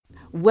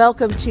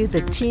Welcome to the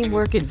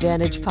Teamwork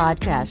Advantage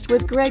podcast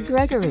with Greg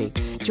Gregory.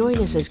 Join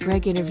us as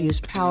Greg interviews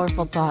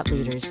powerful thought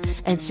leaders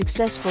and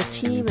successful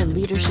team and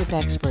leadership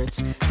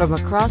experts from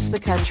across the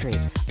country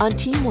on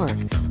teamwork,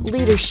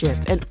 leadership,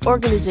 and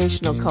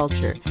organizational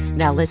culture.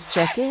 Now let's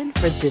check in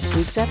for this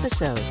week's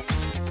episode.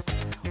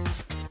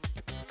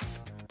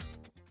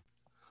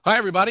 Hi,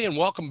 everybody, and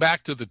welcome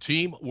back to the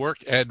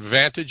Teamwork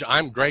Advantage.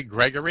 I'm Greg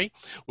Gregory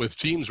with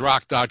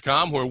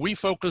TeamsRock.com, where we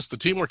focus the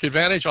Teamwork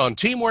Advantage on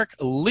teamwork,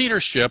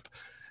 leadership,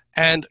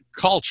 and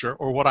culture,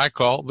 or what I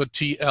call the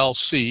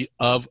TLC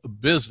of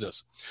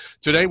business.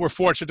 Today, we're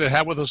fortunate to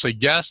have with us a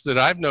guest that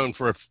I've known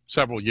for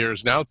several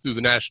years now through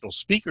the National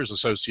Speakers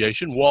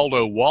Association,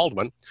 Waldo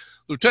Waldman.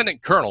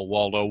 Lieutenant Colonel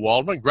Waldo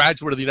Waldman,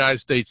 graduate of the United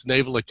States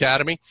Naval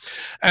Academy,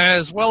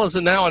 as well as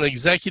now an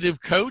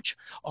executive coach,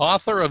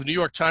 author of New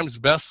York Times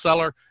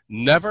bestseller,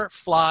 Never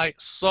Fly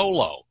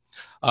Solo.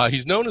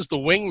 He's known as the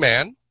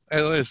Wingman, and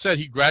as I said,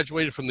 he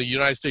graduated from the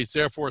United States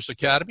Air Force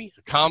Academy,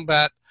 a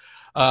combat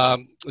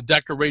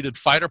decorated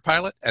fighter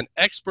pilot, an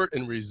expert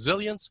in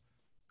resilience,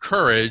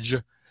 courage,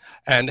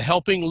 and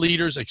helping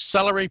leaders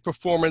accelerate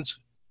performance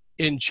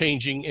in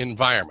changing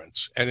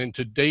environments. And in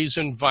today's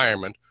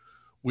environment,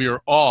 we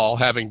are all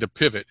having to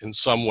pivot in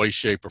some way,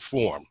 shape, or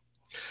form.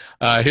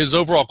 His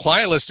overall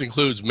client list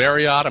includes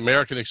Marriott,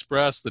 American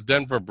Express, the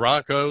Denver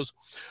Broncos,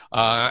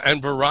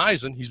 and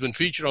Verizon. He's been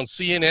featured on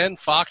CNN,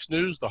 Fox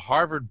News, the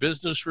Harvard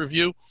Business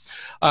Review.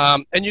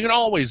 And you can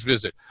always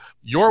visit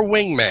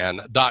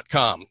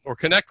yourwingman.com or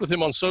connect with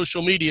him on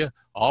social media.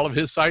 All of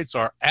his sites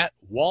are at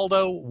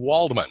Waldo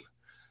Waldman.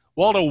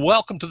 Waldo,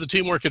 welcome to the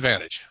Teamwork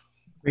Advantage.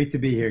 Great to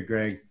be here,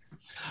 Greg.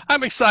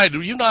 I'm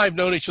excited. You and I have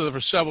known each other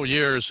for several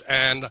years,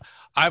 and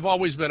I've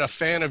always been a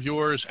fan of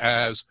yours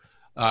as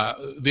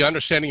the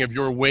understanding of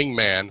your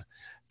wingman.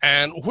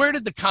 And where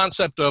did the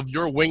concept of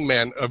your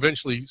wingman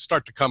eventually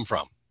start to come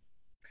from?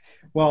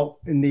 Well,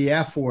 in the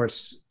Air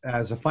Force,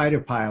 as a fighter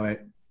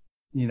pilot,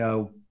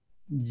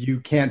 you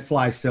can't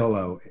fly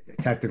solo,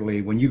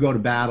 technically. When you go to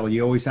battle,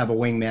 you always have a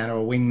wingman or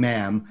a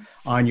wingmam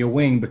on your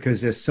wing because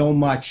there's so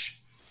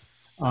much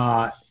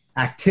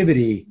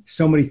activity,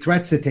 so many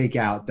threats to take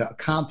out. The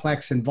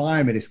complex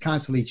environment is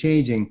constantly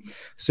changing.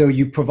 So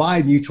you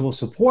provide mutual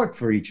support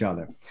for each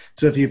other.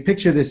 So if you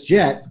picture this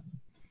jet,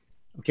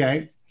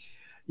 okay,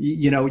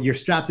 you're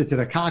strapped into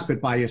the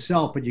cockpit by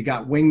yourself, but you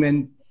got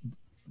wingmen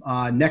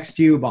next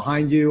to you,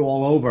 behind you,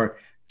 all over,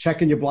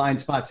 checking your blind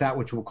spots out,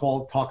 which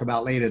we'll talk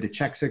about later, the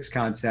check six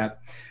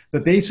concept.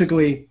 But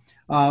basically,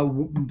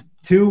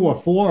 2 or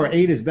 4 or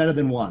 8 is better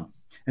than 1.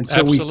 And so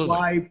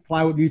Absolutely. we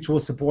fly with mutual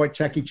support,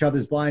 check each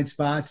other's blind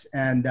spots,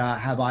 and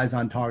have eyes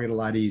on target a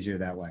lot easier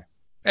that way.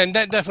 And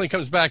that definitely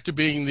comes back to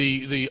being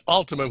the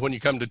ultimate when you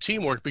come to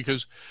teamwork,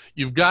 because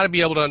you've got to be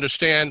able to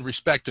understand,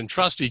 respect, and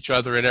trust each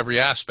other in every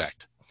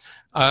aspect.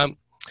 And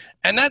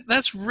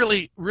that's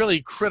really,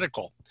 really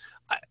critical.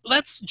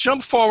 Let's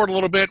jump forward a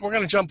little bit. We're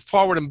going to jump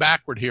forward and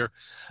backward here.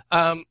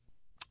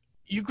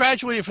 You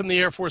graduated from the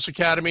Air Force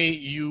Academy.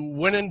 You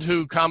went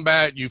into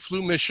combat. You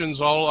flew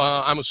missions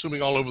I'm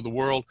assuming all over the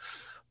world.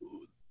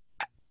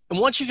 And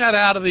once you got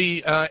out of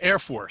the Air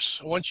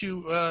Force, once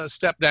you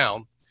stepped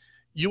down,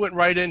 you went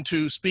right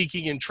into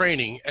speaking and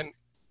training. And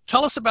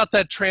tell us about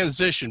that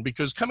transition,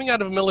 because coming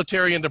out of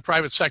military into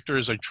private sector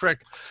is a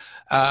trick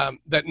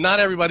that not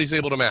everybody's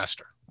able to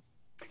master.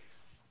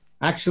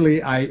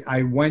 Actually,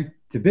 I went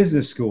to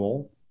business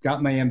school,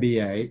 got my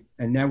MBA,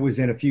 and then was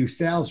in a few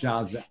sales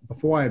jobs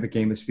before I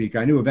became a speaker.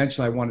 I knew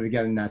eventually I wanted to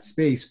get in that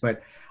space,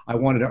 but I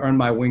wanted to earn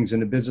my wings in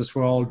the business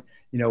world,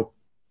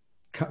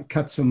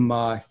 cut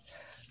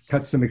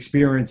some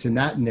experience in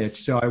that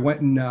niche. So I went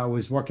and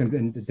was working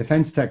in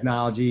defense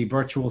technology,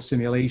 virtual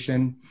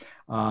simulation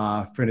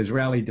for an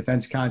Israeli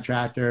defense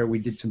contractor. We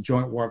did some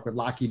joint work with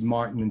Lockheed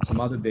Martin and some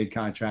other big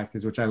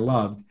contractors, which I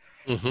loved.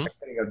 A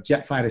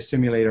jet fighter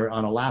simulator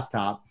on a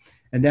laptop.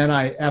 And then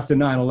after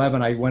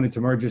 9/11, I went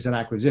into mergers and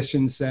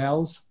acquisitions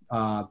sales,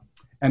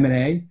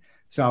 M&A.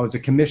 So I was a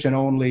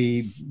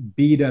commission-only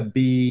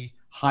B2B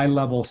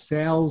high-level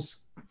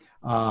sales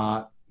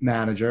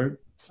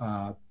manager,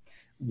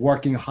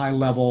 working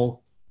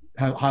high-level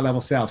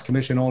sales,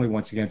 commission-only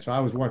once again. So I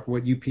was working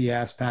with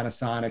UPS,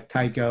 Panasonic,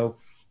 Tyco,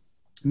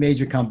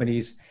 major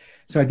companies.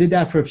 So I did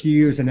that for a few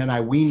years, and then I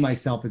weaned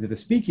myself into the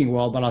speaking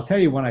world. But I'll tell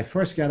you, when I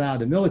first got out of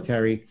the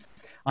military,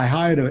 I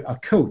hired a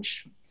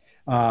coach,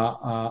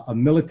 a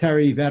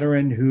military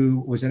veteran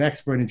who was an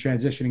expert in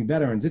transitioning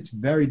veterans. It's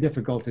very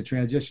difficult to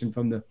transition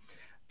from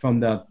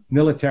the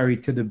military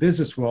to the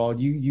business world.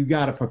 You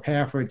got to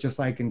prepare for it, just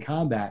like in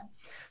combat.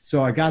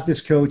 So I got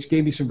this coach,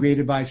 gave me some great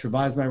advice,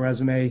 revised my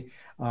resume,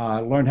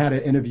 learned how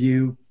to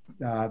interview,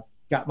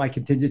 got my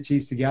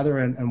contingencies together,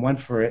 and went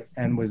for it,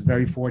 and was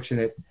very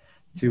fortunate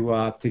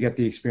to get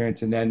the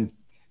experience, and then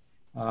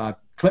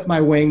clip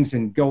my wings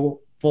and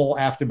go full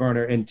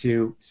afterburner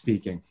into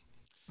speaking.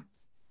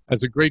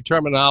 That's a great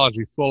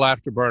terminology, full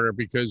afterburner,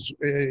 because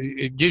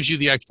it gives you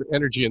the extra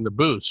energy and the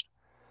boost.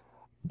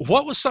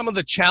 What was some of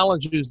the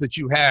challenges that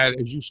you had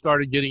as you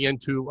started getting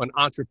into an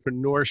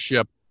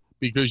entrepreneurship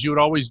because you had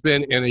always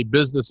been in a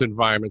business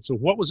environment. So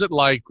what was it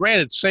like?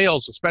 Granted,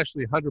 sales,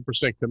 especially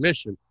 100%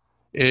 commission,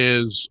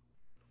 is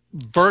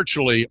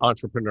virtually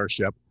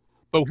entrepreneurship.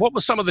 But what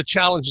were some of the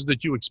challenges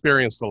that you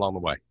experienced along the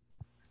way?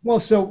 Well,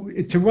 so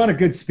to run a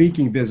good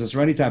speaking business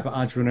or any type of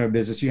entrepreneur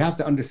business, you have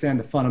to understand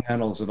the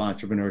fundamentals of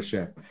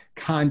entrepreneurship: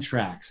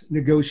 contracts,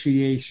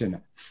 negotiation,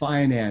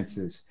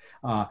 finances,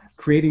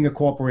 creating a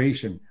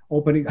corporation,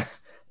 opening,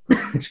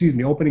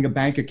 opening a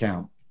bank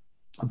account,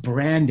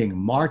 branding,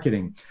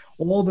 marketing.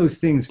 All those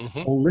things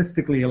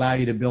holistically allow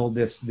you to build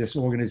this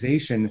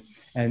organization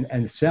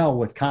and sell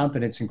with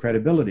confidence and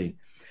credibility.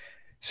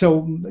 So,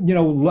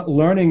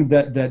 learning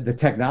the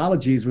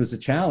technologies was a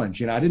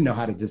challenge. I didn't know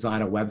how to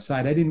design a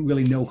website. I didn't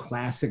really know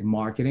classic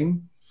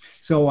marketing.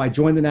 So I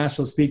joined the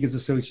National Speakers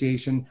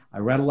Association. I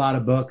read a lot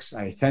of books.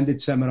 I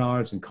attended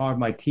seminars and carved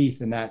my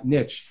teeth in that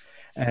niche,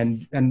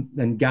 and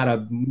got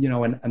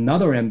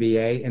another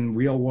MBA in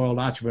real world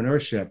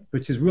entrepreneurship,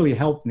 which has really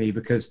helped me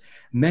because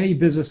many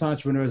business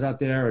entrepreneurs out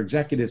there, or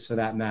executives for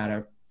that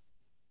matter,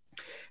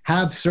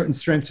 have certain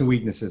strengths and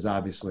weaknesses,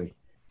 obviously.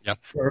 Yep.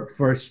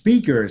 For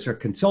speakers or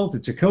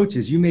consultants or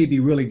coaches, you may be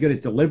really good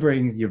at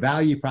delivering your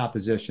value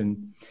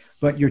proposition,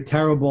 but you're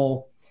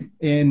terrible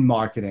in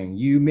marketing.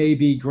 You may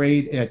be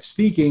great at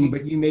speaking,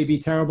 but you may be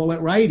terrible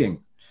at writing.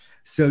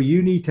 So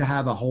you need to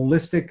have a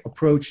holistic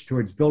approach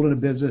towards building a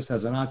business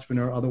as an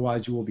entrepreneur.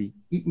 Otherwise, you will be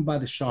eaten by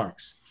the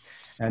sharks.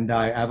 And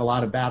I have a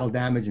lot of battle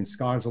damage and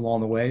scars along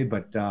the way,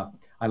 but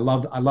I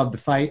love the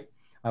fight.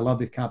 I love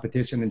the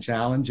competition and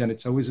challenge, and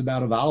it's always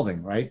about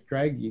evolving, right,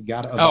 Greg? You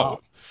got to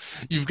evolve.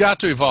 Oh, you've got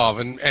to evolve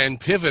and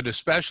pivot,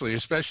 especially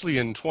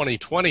in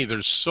 2020.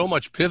 There's so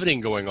much pivoting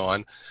going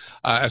on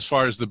as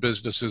far as the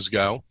businesses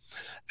go.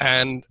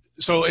 And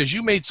so as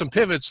you made some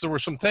pivots, there were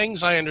some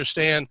things I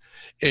understand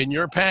in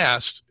your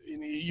past.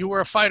 You were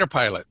a fighter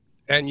pilot,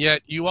 and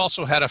yet you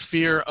also had a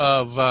fear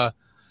of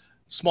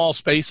small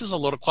spaces, a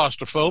little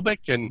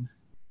claustrophobic, and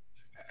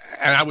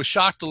I was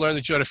shocked to learn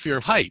that you had a fear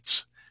of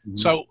heights. Mm-hmm.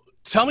 So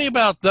tell me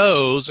about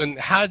those and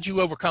how did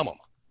you overcome them?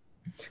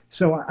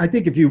 So I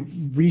think if you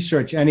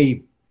research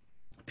any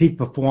peak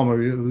performer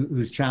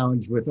who's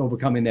challenged with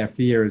overcoming their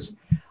fears,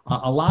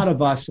 a lot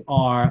of us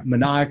are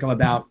maniacal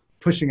about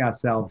pushing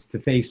ourselves to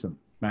face them,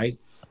 right?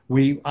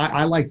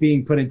 I like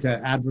being put into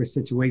adverse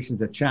situations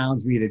that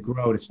challenge me to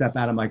grow, to step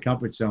out of my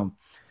comfort zone.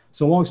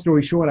 So long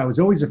story short, I was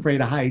always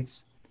afraid of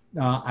heights.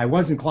 I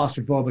wasn't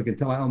claustrophobic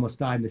until I almost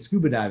died in a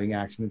scuba diving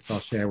accident, I'll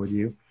share with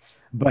you.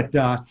 But,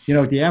 at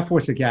the Air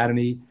Force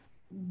Academy,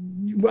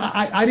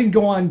 I didn't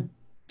go on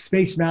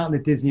Space Mountain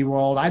at Disney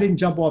World. I didn't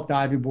jump off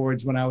diving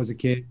boards when I was a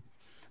kid.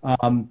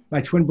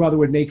 My twin brother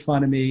would make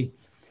fun of me.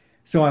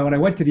 So when I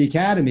went to the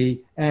academy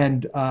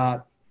and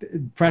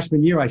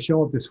freshman year, I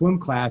show up to swim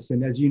class.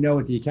 And as you know,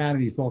 at the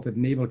academies, both at the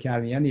Naval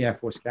Academy and the Air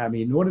Force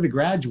Academy, in order to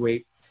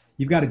graduate,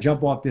 you've got to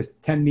jump off this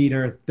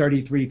 10-meter,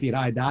 33 feet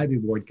high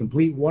diving board,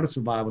 complete water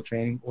survival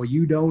training, or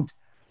you don't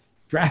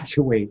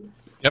graduate.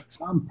 Yep.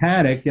 So I'm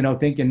panicked,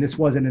 thinking this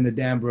wasn't in the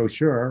damn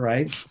brochure,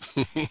 right?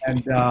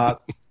 And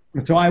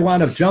so I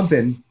wound up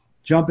jumping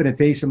and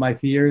facing my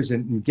fears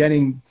and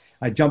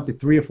I jumped it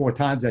 3 or 4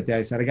 times that day.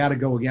 I said, I got to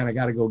go again.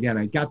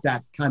 I got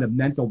that kind of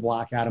mental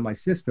block out of my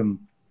system.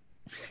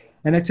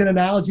 And it's an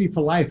analogy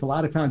for life. A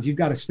lot of times you've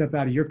got to step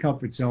out of your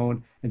comfort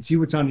zone and see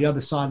what's on the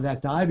other side of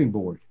that diving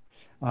board.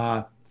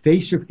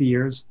 Face your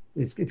fears.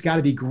 It's got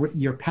to be,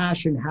 your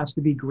passion has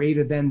to be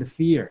greater than the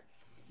fear.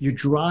 Your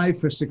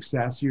drive for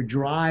success, your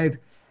drive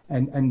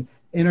and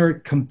inner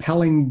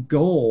compelling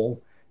goal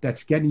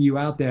that's getting you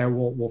out there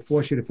will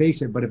force you to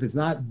face it. But if it's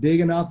not big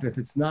enough, if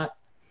it's not,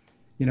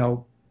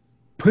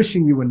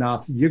 pushing you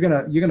enough, you're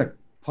gonna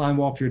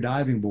climb off your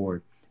diving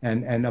board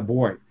and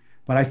abort.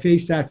 But I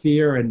faced that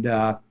fear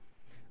and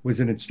was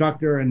an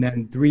instructor. And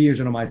then 3 years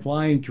into my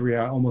flying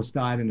career, I almost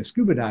died in a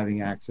scuba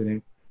diving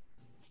accident.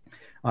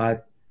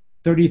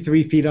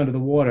 33 feet under the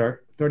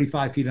water,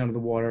 35 feet under the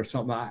water,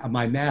 something.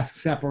 My mask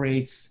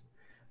separates.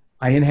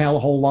 I inhale a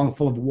whole lung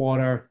full of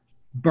water,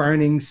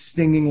 burning,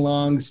 stinging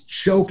lungs,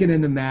 choking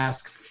in the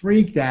mask,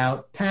 freaked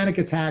out, panic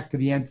attack to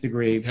the nth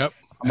degree. Yep,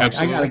 I'm like,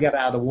 I got to get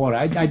out of the water.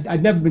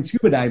 I'd never been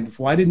scuba diving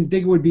before. I didn't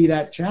think it would be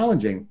that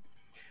challenging.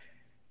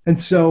 And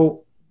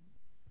so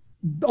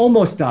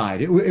almost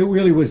died. It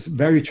really was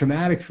very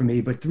traumatic for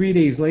me. But 3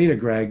 days later,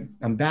 Greg,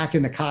 I'm back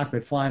in the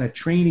cockpit flying a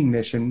training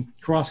mission,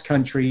 cross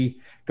country,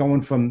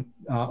 going from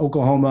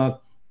Oklahoma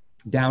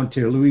down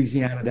to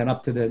Louisiana, then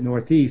up to the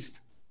Northeast.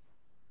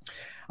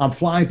 I'm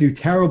flying through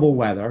terrible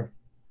weather,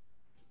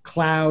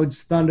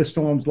 clouds,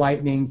 thunderstorms,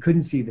 lightning,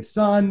 couldn't see the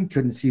sun,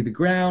 couldn't see the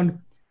ground.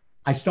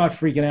 I start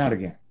freaking out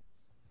again.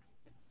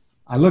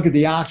 I look at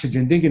the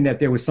oxygen thinking that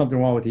there was something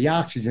wrong with the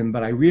oxygen,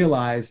 but I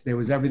realized there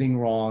was everything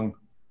wrong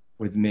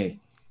with me.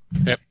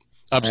 Yep.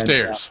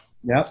 Upstairs.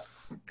 And, yep.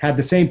 Had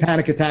the same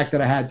panic attack that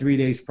I had 3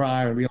 days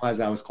prior and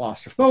realized I was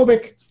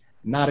claustrophobic.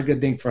 Not a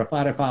good thing for a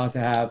fighter pilot to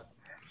have.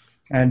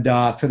 And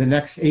for the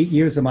next 8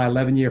 years of my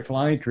 11-year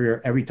flying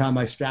career, every time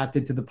I strapped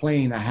into the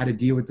plane, I had to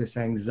deal with this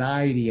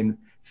anxiety and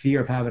fear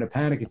of having a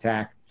panic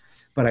attack.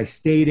 But I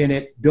stayed in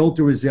it, built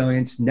a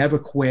resilience, never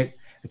quit,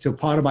 And so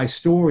part of my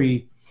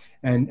story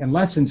and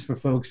lessons for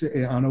folks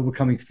on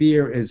overcoming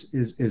fear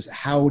is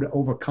how to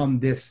overcome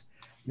this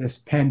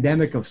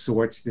pandemic of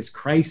sorts, this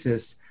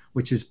crisis,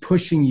 which is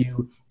pushing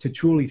you to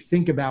truly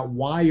think about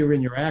why you're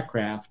in your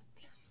aircraft,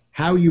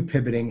 how are you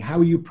pivoting, how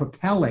are you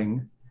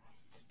propelling,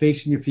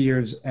 facing your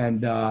fears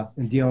and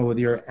dealing with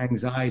your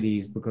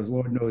anxieties, because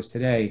Lord knows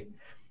today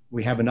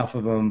we have enough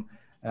of them,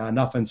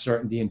 enough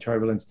uncertainty and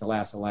turbulence to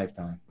last a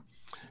lifetime.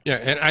 Yeah,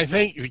 and I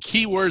think the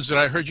key words that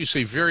I heard you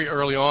say very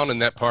early on in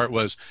that part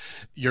was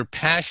your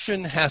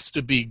passion has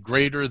to be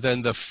greater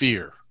than the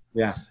fear.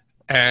 Yeah.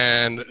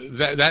 And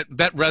that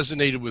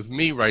resonated with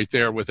me right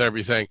there with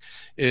everything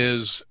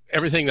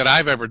that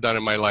I've ever done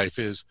in my life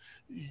is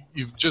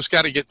you've just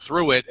got to get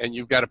through it and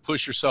you've got to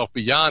push yourself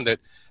beyond it.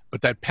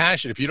 But that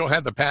passion, if you don't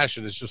have the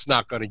passion, it's just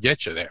not going to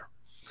get you there.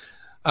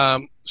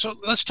 So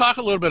let's talk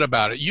a little bit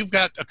about it. You've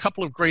got a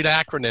couple of great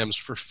acronyms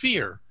for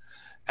fear.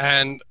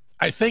 And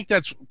I think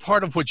that's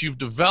part of what you've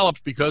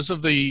developed because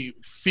of the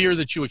fear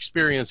that you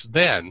experienced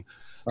then.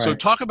 Right. So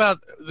talk about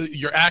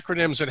your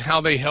acronyms and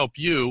how they help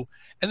you.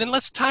 And then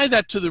let's tie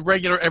that to the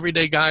regular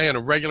everyday guy and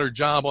a regular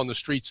job on the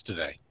streets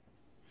today.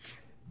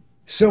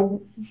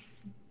 So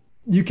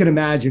you can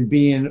imagine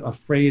being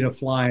afraid of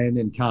flying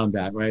in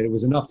combat, right? It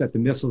was enough that the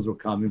missiles were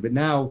coming, but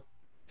now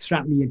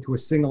strap me into a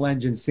single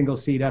engine, single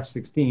seat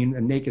F-16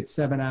 and make it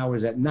 7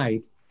 hours at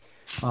night.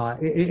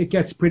 It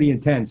gets pretty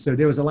intense. So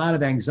there was a lot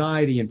of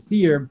anxiety and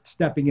fear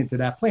stepping into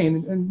that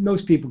plane, and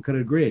most people could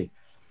agree.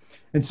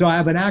 And so I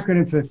have an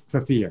acronym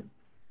for fear.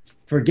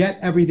 Forget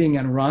everything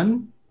and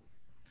run.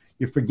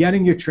 You're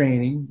forgetting your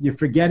training. You're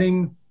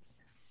forgetting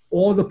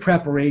all the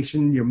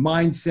preparation, your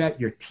mindset,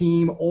 your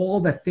team, all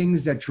the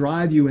things that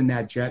drive you in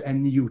that jet,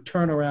 and you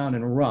turn around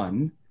and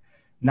run.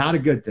 Not a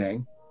good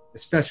thing,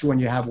 especially when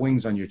you have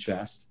wings on your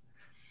chest.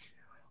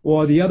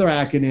 Or the other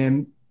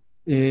acronym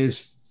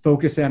is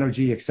focus,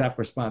 energy, accept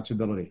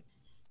responsibility.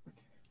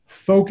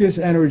 Focus,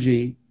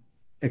 energy,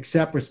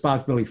 accept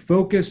responsibility.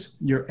 Focus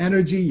your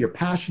energy, your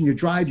passion, your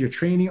drive, your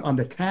training on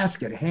the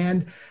task at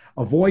hand.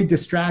 Avoid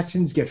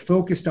distractions, get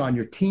focused on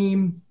your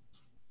team,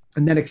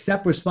 and then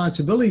accept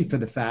responsibility for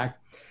the fact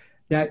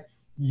that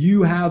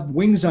you have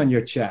wings on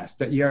your chest,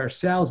 that you're a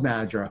sales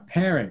manager, a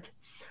parent,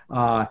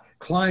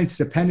 clients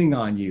depending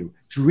on you,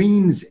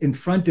 dreams in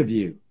front of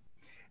you.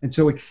 And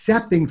so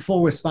accepting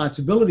full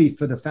responsibility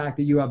for the fact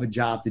that you have a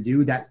job to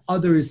do, that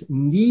others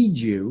need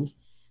you,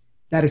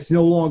 that it's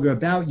no longer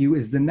about you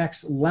is the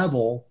next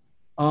level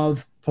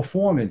of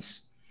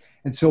performance.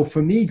 And so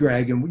for me,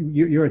 Greg, and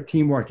you're a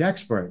teamwork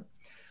expert,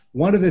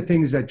 one of the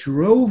things that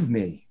drove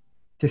me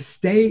to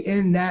stay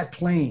in that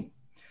plane,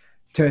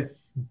 to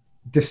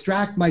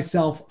distract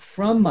myself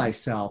from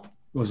myself,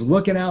 was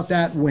looking out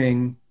that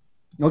wing,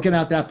 looking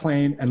out that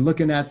plane, and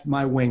looking at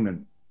my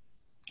wingmen.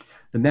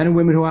 The men and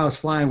women who I was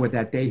flying with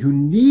that day, who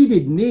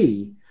needed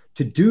me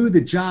to do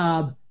the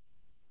job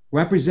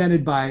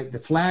represented by the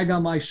flag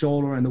on my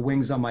shoulder and the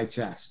wings on my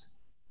chest.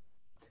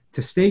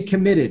 To stay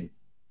committed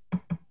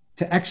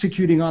to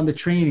executing on the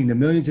training, the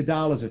millions of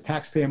dollars of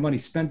taxpayer money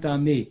spent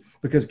on me.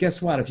 Because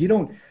guess what? If you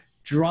don't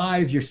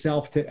drive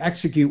yourself to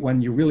execute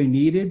when you're really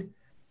needed,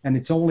 and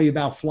it's only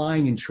about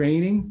flying and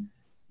training,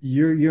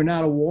 you're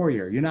not a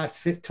warrior. You're not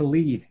fit to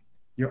lead.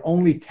 You're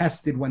only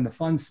tested when the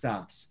fun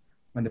stops,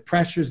 when the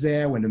pressure's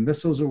there, when the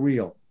missiles are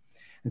real.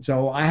 And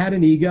so I had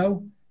an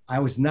ego. I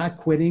was not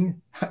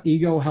quitting.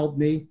 Ego helped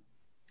me,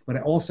 but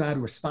I also had a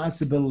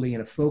responsibility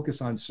and a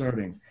focus on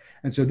serving.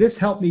 And so this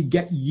helped me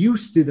get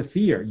used to the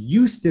fear,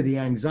 used to the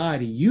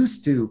anxiety,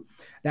 used to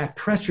that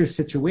pressure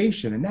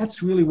situation. And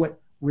that's really what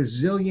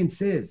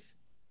resilience is.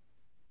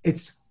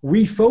 It's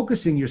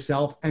refocusing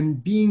yourself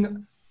and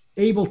being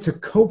able to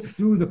cope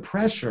through the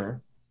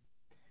pressure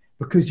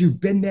because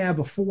you've been there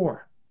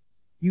before.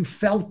 You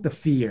felt the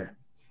fear.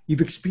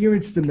 You've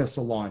experienced the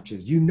missile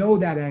launches. You know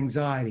that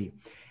anxiety.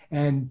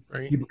 And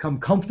you become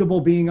comfortable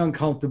being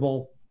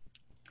uncomfortable,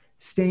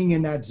 staying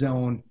in that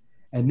zone.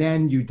 And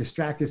then you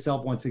distract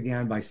yourself once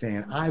again by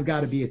saying, I've got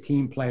to be a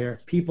team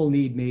player. People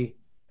need me.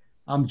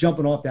 I'm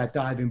jumping off that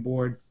diving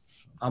board.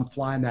 I'm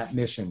flying that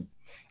mission.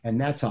 And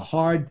that's a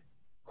hard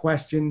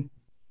question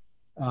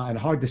and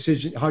hard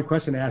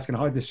question to ask and a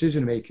hard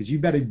decision to make, because you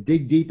better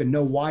dig deep and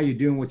know why you're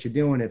doing what you're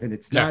doing. If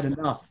it's not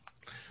enough,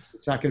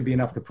 it's not going to be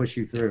enough to push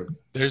you through.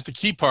 There's the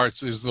key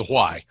parts is the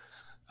why.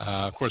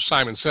 Of course,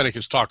 Simon Sinek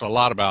has talked a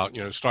lot about,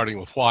 starting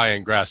with why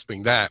and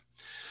grasping that.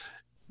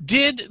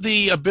 Did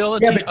the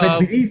ability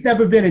but he's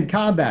never been in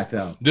combat,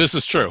 though. This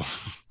is true.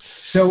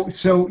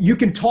 So you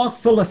can talk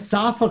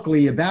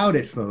philosophically about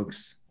it,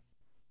 folks,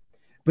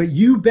 but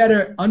you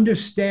better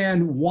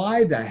understand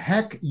why the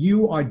heck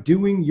you are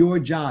doing your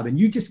job. And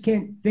you just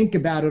can't think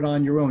about it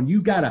on your own.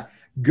 You got to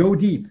go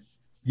deep.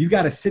 You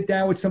got to sit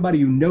down with somebody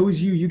who knows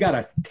you. You got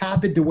to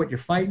tap into what you're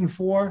fighting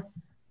for.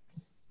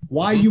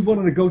 Why are you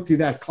willing to go through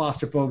that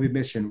claustrophobic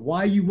mission?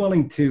 Why are you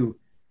willing to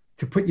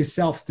put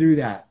yourself through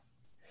that?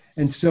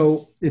 And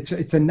so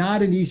it's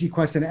not an easy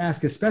question to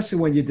ask, especially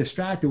when you're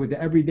distracted with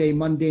the everyday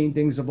mundane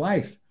things of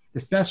life,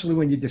 especially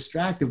when you're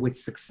distracted with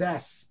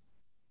success.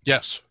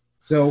 Yes.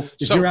 So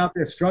if you're out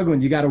there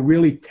struggling, you got to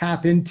really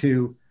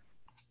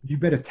you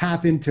better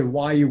tap into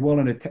why you're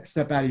willing to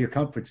step out of your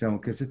comfort zone,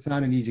 because it's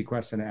not an easy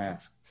question to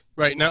ask.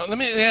 Right. Now, let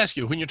me ask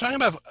you, when you're talking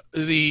about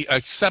the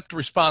accept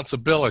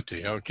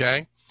responsibility,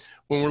 okay,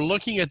 when we're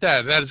looking at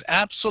that, that is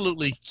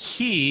absolutely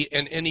key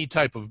in any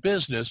type of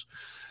business.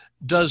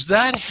 Does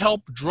that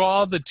help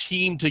draw the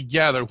team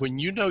together when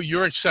you know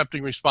you're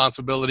accepting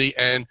responsibility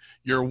and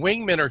your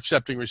wingmen are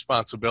accepting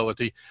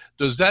responsibility?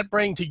 Does that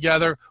bring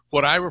together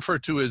what I refer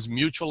to as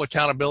mutual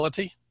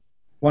accountability?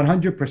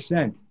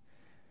 100%.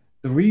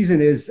 The reason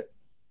is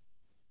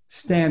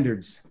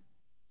standards.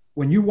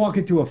 When you walk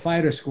into a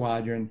fighter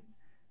squadron,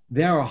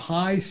 there are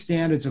high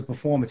standards of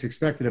performance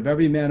expected of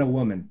every man or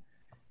woman.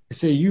 To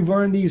say, you've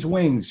earned these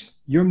wings,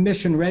 you're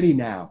mission ready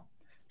now.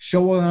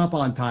 Showing up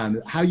on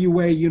time, how you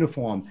wear a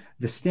uniform,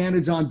 the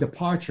standards on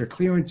departure,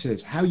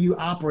 clearances, how you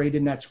operate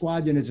in that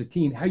squadron as a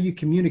team, how you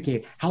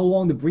communicate, how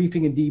long the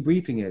briefing and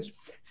debriefing is.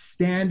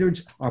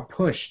 Standards are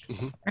pushed.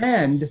 Mm-hmm.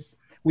 And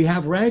we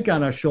have rank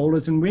on our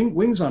shoulders and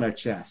wings on our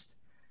chest.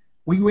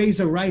 We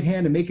raise our right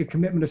hand and make a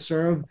commitment to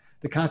serve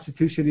the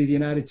Constitution of the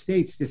United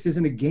States. This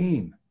isn't a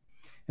game.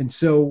 And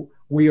so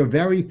we are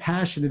very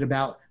passionate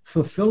about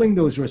fulfilling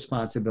those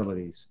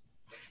responsibilities.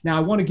 Now, I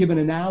want to give an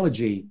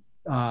analogy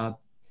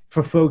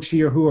for folks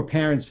here who are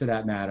parents, for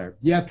that matter.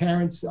 Yeah,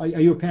 parents. Are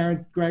you a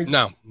parent, Greg?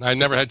 No, I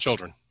never had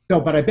children. So,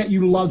 but I bet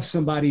you love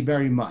somebody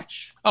very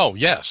much. Oh,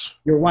 yes.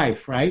 Your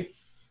wife, right?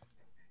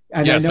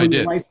 And yes, I know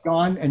your your wife's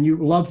gone, and you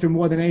loved her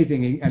more than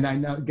anything. And I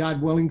know,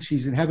 God willing,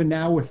 she's in heaven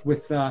now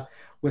with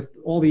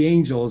all the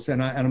angels.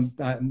 And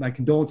my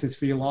condolences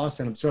for your loss,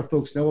 and I'm sure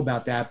folks know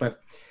about that.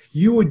 But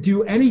you would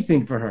do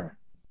anything for her.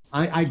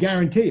 I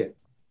guarantee it.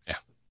 Yeah.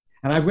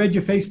 And I've read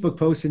your Facebook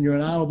posts, and you're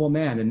an honorable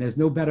man, and there's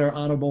no better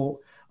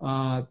honorable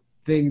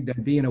thing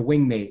than being a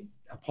wingmate,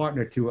 a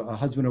partner to a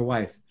husband or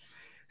wife.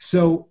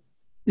 So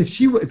if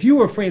you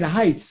were afraid of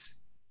heights,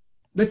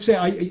 let's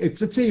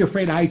say you're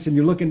afraid of heights and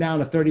you're looking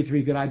down a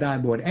 33 feet high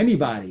dive board,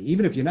 anybody,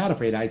 even if you're not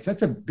afraid of heights,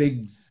 that's a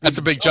big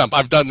jump.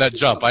 I've done that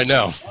jump. I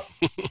know.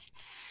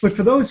 But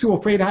for those who are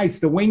afraid of heights,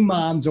 the wing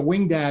moms or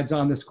wing dads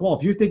on this call,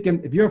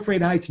 if you're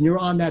afraid of heights and you're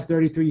on that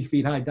 33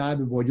 feet high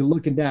diving board, you're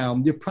looking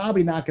down, you're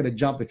probably not going to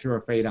jump if you're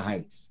afraid of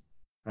heights,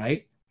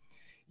 right?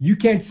 You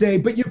can't say,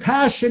 but you're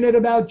passionate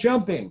about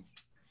jumping.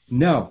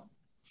 No.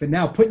 But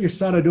now put your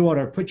son or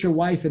daughter, put your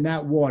wife in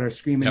that water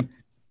screaming, yep.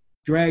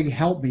 Greg,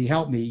 help me,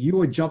 help me.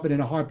 You are jumping in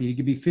a heartbeat. You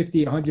could be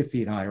 50, 100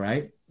 feet high,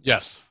 right?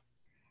 Yes,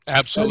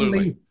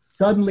 absolutely.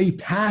 Suddenly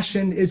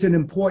passion isn't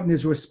important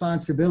as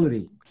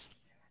responsibility.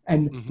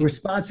 And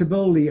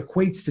responsibility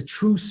equates to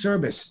true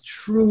service,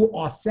 true,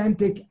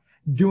 authentic,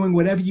 doing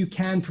whatever you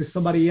can for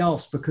somebody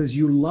else because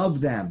you love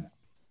them.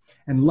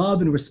 And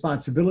love and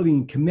responsibility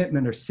and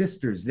commitment are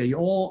sisters. They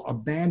all are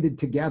banded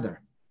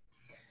together.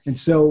 And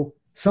so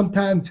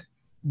sometimes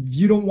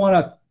you don't want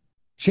to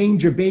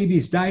change your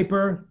baby's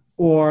diaper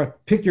or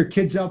pick your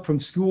kids up from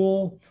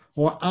school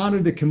or honor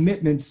the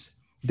commitments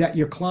that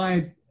your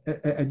client,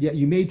 that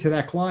you made to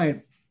that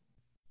client.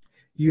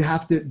 You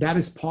have to, that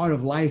is part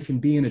of life and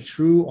being a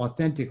true,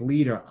 authentic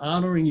leader,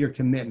 honoring your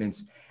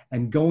commitments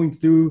and going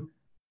through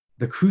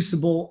the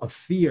crucible of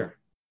fear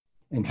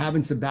and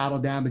having some battle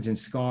damage and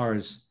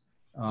scars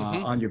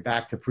on your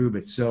back to prove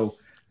it. So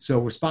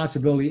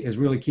responsibility is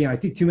really key. And I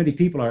think too many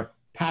people are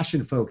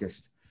passion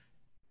focused.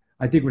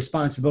 I think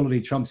responsibility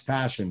trumps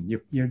passion.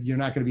 You're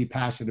not going to be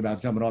passionate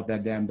about jumping off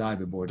that damn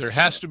diving board. There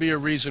has to be a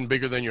reason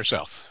bigger than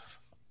yourself.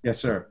 Yes,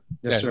 sir.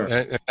 Yes,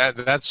 sir. And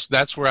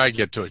that's where I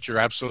get to it. You're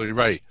absolutely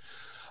right.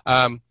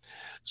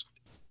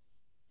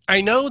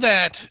 I know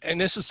that,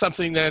 and this is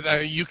something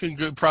that you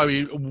can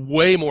probably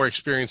way more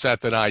experience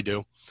at than I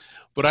do,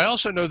 but I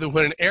also know that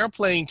when an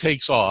airplane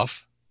takes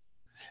off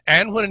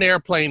and when an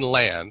airplane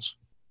lands,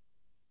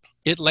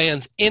 it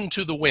lands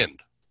into the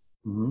wind.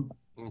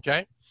 Mm-hmm.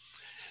 Okay?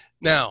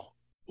 Now,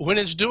 when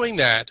it's doing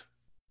that,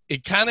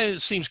 it kind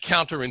of seems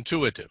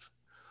counterintuitive,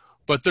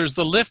 but there's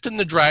the lift and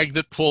the drag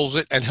that pulls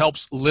it and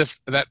helps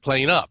lift that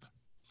plane up.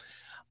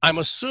 I'm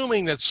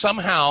assuming that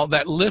somehow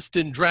that lift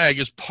and drag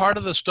is part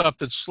of the stuff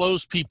that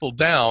slows people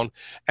down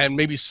and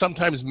maybe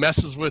sometimes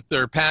messes with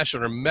their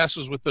passion or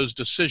messes with those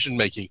decision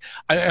making.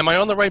 Am I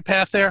on the right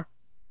path there?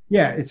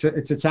 Yeah, it's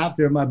a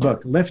chapter in my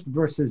book, Lift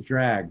versus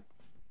Drag.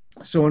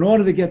 So in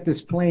order to get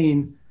this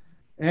plane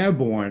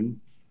airborne,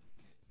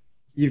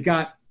 you've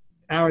got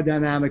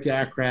aerodynamic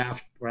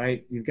aircraft,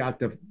 right? You've got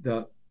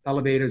the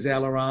elevators,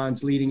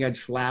 ailerons, leading edge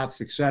flaps,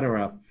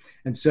 etc.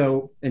 And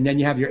then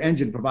you have your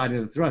engine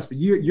providing the thrust, but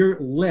your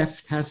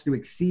lift has to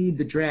exceed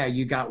the drag.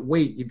 You got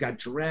weight, you've got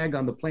drag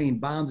on the plane,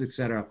 bombs,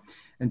 etc.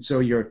 And so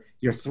your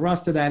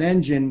thrust of that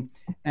engine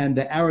and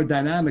the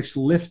aerodynamics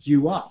lift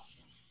you up.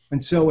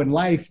 And so in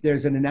life,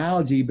 there's an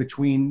analogy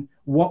between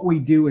what we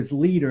do as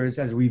leaders,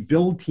 as we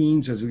build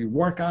teams, as we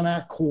work on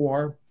our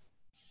core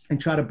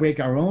and try to break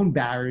our own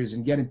barriers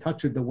and get in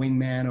touch with the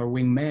wingman or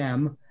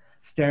wingmam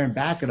staring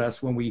back at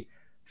us when we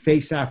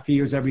face our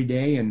fears every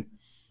day and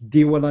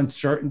deal with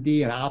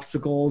uncertainty and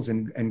obstacles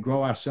and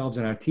grow ourselves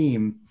and our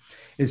team,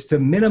 is to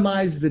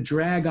minimize the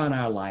drag on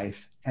our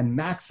life and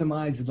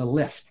maximize the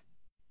lift.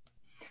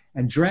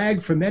 And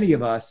drag for many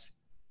of us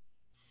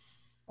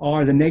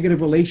are the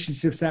negative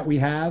relationships that we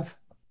have,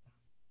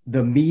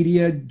 the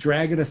media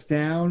dragging us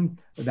down,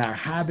 with our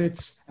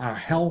habits, our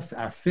health,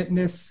 our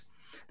fitness,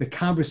 the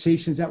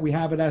conversations that we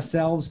have with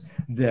ourselves,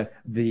 the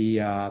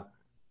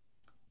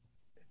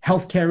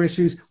healthcare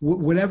issues,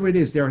 whatever it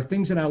is. There are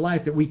things in our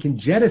life that we can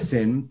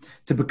jettison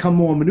to become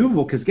more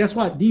maneuverable. Because guess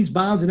what? These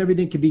bombs and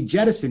everything can be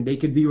jettisoned. They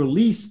can be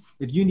released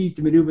if you need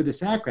to maneuver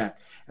this aircraft.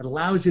 It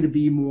allows you to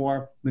be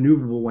more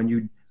maneuverable when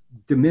you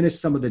diminish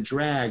some of the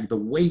drag, the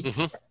weight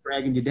that's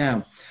dragging you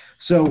down.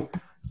 So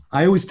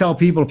I always tell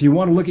people, if you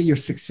want to look at your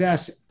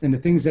success and the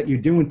things that you're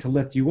doing to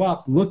lift you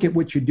up, look at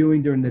what you're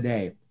doing during the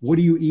day. What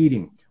are you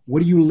eating?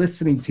 What are you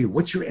listening to?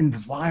 What's your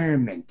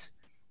environment,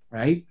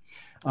 right?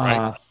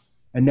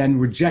 And then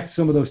reject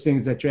some of those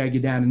things that drag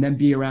you down, and then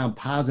be around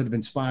positive,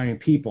 inspiring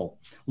people.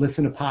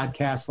 Listen to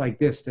podcasts like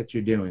this that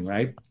you're doing,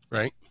 right?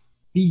 Right.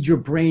 Feed your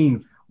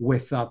brain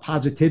with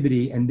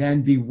positivity, and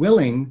then be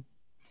willing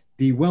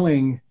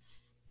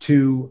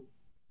to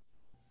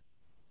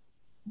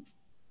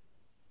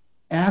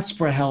ask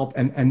for help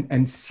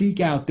and seek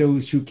out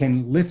those who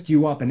can lift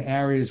you up in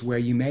areas where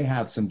you may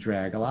have some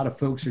drag. A lot of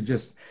folks are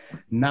just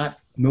not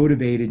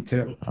motivated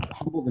to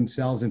humble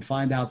themselves and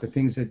find out the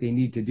things that they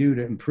need to do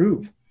to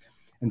improve.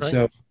 And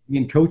so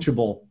being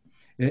coachable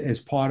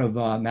is part of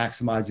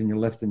maximizing your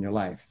lift in your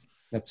life.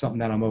 That's something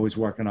that I'm always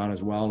working on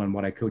as well, and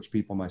what I coach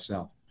people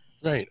myself.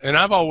 Right. And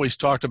I've always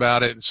talked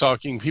about it.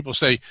 People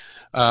say,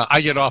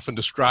 I get often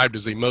described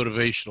as a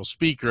motivational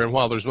speaker. And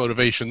while there's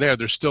motivation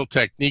there's still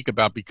technique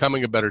about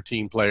becoming a better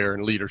team player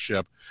and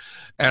leadership.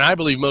 And I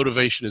believe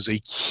motivation is a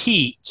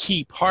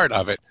key part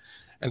of it.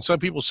 And some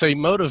people say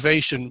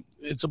motivation,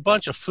 it's a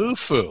bunch of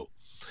foo-foo.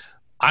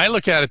 I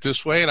look at it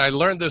this way, and I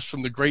learned this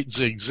from the great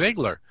Zig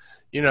Ziglar.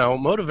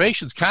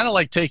 Motivation is kind of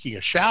like taking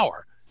a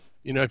shower.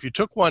 If you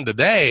took one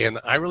today, and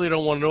I really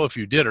don't want to know if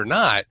you did or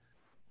not,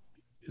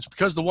 it's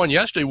because the one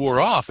yesterday wore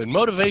off, and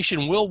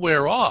motivation will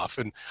wear off.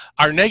 And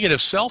our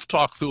negative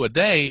self-talk through a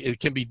day, it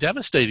can be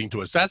devastating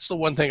to us. That's the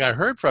one thing I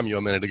heard from you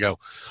a minute ago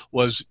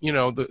was,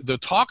 the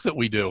talk that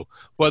we do,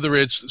 whether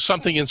it's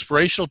something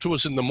inspirational to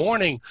us in the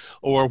morning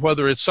or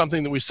whether it's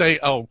something that we say,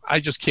 oh,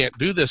 I just can't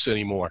do this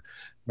anymore.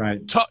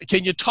 Right.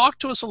 Can you talk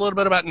to us a little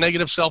bit about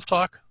negative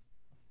self-talk?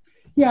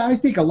 Yeah, I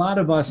think a lot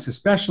of us,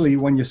 especially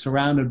when you're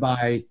surrounded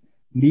by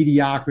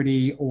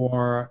mediocrity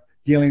or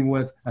dealing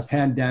with a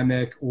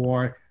pandemic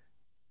or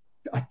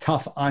a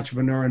tough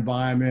entrepreneur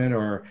environment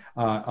or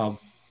a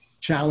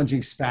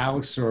challenging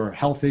spouse or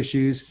health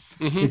issues,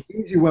 it's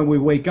easy when we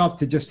wake up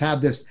to just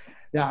have this,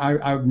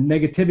 our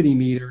negativity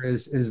meter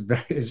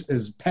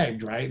is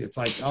pegged, right? It's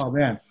like, oh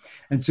man.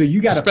 And so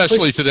you got to,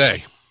 especially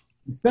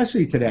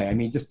today. I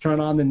mean, just turn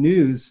on the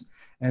news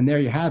and there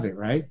you have it,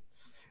 right?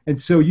 And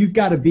so you've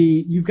got to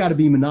be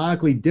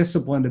maniacally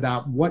disciplined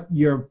about what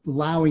you're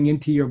allowing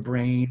into your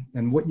brain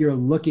and what you're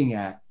looking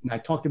at. And I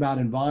talked about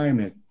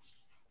environment.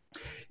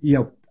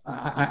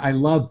 I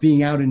love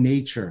being out in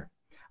nature.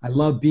 I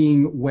love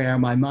being where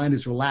my mind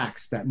is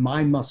relaxed. That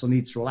mind muscle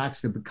needs to relax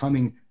to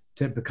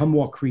become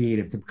more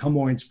creative, to become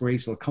more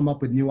inspirational, to come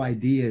up with new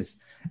ideas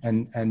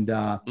and being in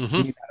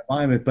that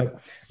environment.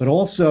 But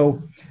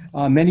also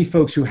many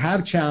folks who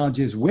have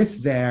challenges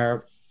with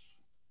their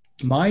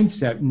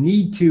mindset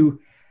need to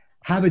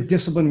have a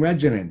disciplined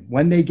regimen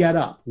when they get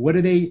up. What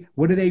are they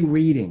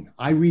reading?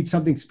 I read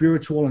something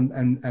spiritual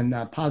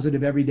and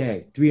positive every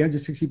day,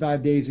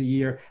 365 days a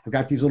year. I've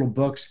got these little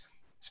books,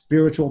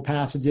 spiritual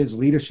passages,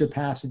 leadership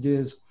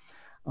passages.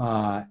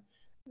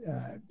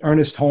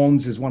 Ernest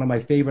Holmes is one of my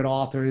favorite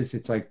authors.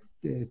 It's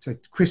a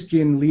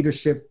Christian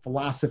leadership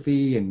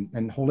philosophy and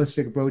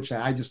holistic approach.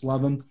 I just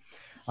love him.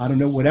 I don't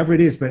know, whatever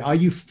it is, but are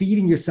you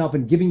feeding yourself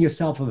and giving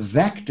yourself a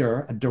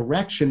vector, a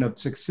direction of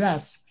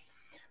success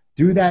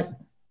through that?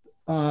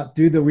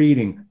 Through the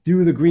reading,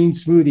 through the green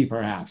smoothie,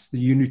 perhaps, through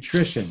your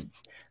nutrition,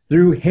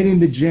 through hitting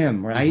the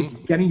gym,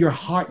 right? Getting your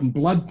heart and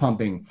blood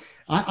pumping.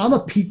 I'm a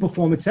peak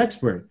performance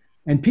expert,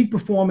 and peak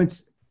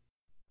performance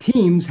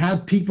teams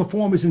have peak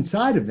performers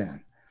inside of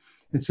them.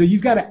 And so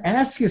you've got to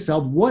ask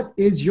yourself, what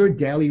is your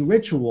daily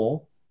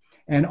ritual?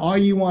 And are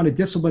you on a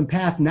disciplined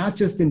path, not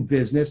just in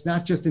business,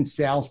 not just in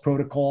sales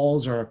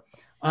protocols or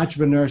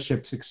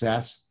entrepreneurship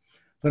success,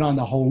 but on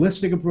the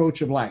holistic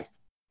approach of life,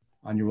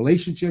 on your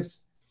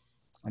relationships,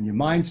 on your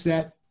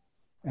mindset,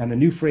 and a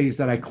new phrase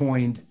that I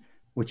coined,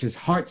 which is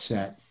heart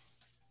set.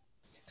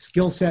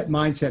 Skill set,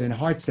 mindset, and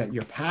heart set,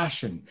 your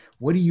passion.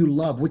 What do you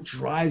love? What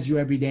drives you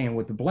every day? And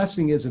what the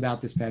blessing is about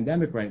this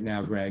pandemic right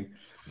now, Greg,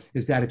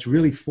 is that it's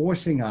really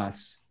forcing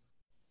us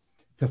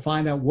to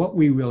find out what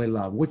we really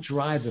love, what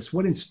drives us,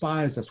 what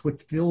inspires us,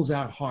 what fills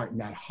our heart.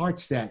 And that heart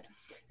set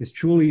is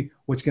truly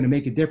what's going to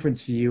make a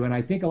difference for you. And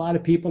I think a lot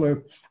of people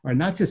are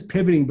not just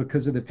pivoting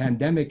because of the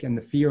pandemic and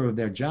the fear of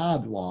their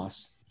job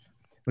loss,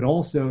 but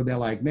also they're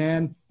like,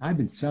 man, I've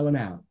been selling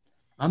out.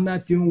 I'm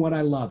not doing what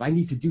I love. I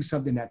need to do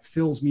something that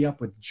fills me up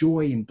with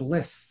joy and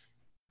bliss.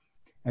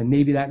 And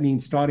maybe that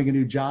means starting a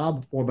new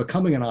job or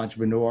becoming an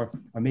entrepreneur,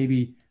 or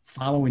maybe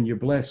following your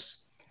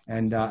bliss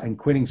and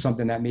quitting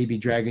something that may be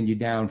dragging you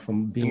down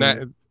from being.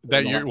 And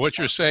what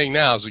you're saying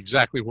now is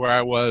exactly where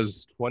I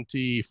was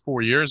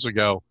 24 years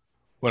ago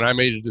when I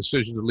made a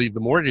decision to leave the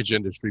mortgage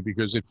industry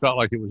because it felt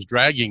like it was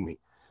dragging me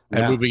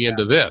and moving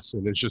into this.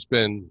 And it's just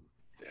been,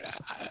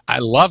 I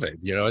love it.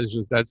 It's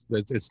just,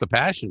 it's the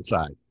passion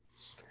side.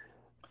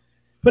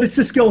 But it's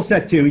the skill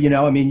set too.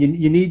 I mean,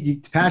 you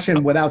need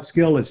passion without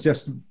skill is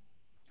just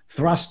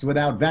thrust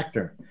without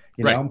vector.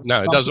 Right.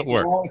 No, it doesn't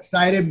work. They're all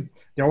excited.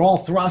 They're all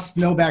thrust,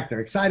 no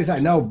vector. Excited.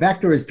 No,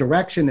 vector is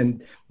direction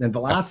and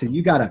velocity.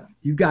 You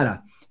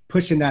gotta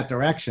push in that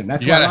direction.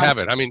 That's you gotta have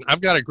it. I mean,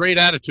 I've got a great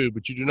attitude,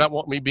 but you do not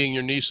want me being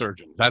your knee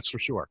surgeon. That's for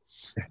sure.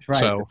 That's right.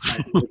 So, that's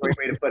a great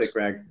way to put it,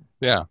 Greg.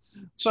 Yeah.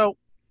 So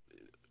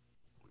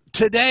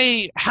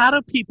today, how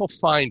do people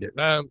find it?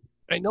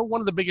 I know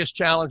one of the biggest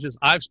challenges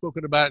I've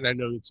spoken about, and I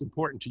know it's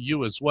important to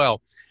you as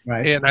well.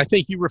 Right. And I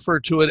think you refer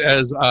to it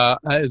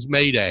as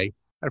Mayday.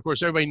 And of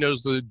course, everybody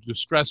knows the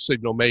distress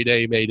signal,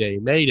 Mayday, Mayday,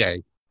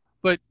 Mayday.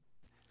 But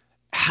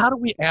how do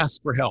we ask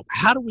for help?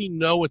 How do we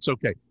know it's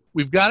okay?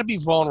 We've got to be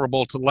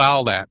vulnerable to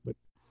allow that. But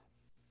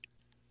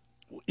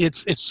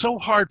it's so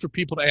hard for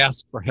people to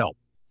ask for help.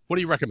 What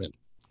do you recommend?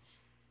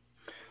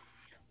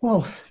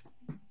 Well,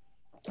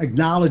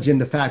 acknowledging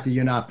the fact that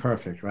you're not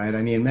perfect, right?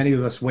 I mean, many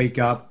of us wake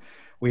up,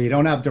 we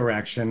don't have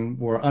direction,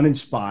 we're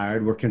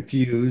uninspired, we're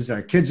confused,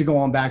 our kids are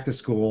going back to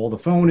school, the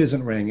phone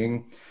isn't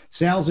ringing,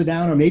 sales are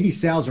down, or maybe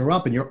sales are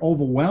up and you're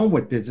overwhelmed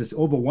with business,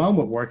 overwhelmed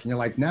with work, and you're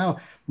like, no,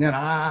 man,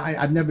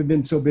 I've never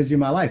been so busy in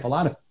my life. A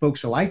lot of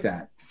folks are like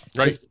that.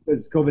 Right. Just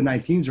because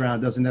COVID-19's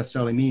around doesn't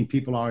necessarily mean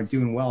people aren't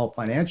doing well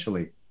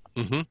financially.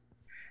 Mm-hmm.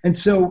 And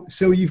so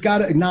you've got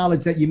to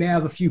acknowledge that you may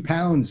have a few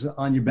pounds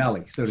on your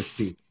belly, so to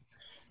speak,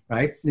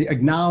 right?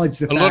 Acknowledge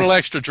the fact. A little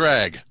extra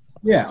drag.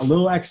 Yeah, a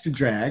little extra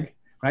drag.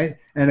 Right.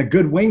 And a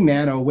good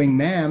wingman or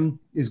wingman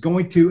is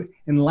going to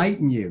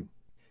enlighten you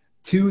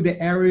to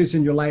the areas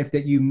in your life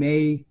that you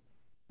may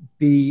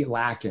be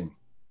lacking.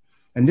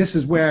 And this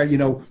is where,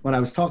 when I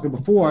was talking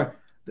before,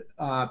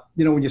 when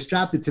you're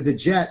strapped into the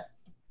jet,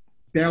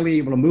 barely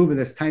able to move in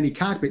this tiny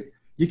cockpit,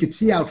 you could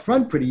see out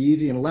front pretty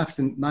easy and left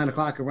and 9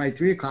 o'clock and right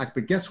 3 o'clock.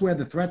 But guess where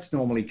the threats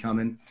normally come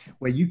in?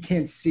 Where you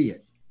can't see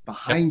it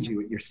behind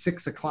you at your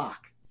 6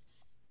 o'clock.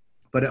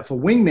 But if a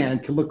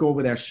wingman can look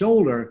over their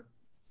shoulder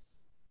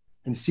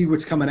and see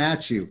what's coming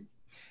at you.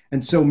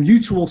 And so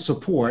mutual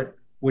support,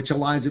 which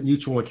aligns with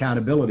mutual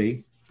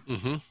accountability,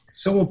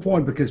 so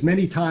important because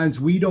many times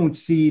we don't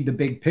see the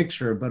big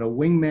picture, but a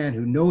wingman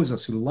who knows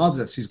us, who loves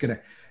us, who's going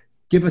to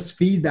give us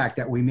feedback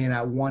that we may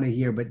not want to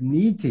hear, but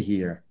need to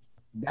hear.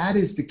 That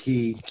is the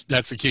key.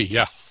 That's the key.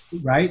 Yeah.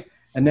 Right.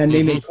 And then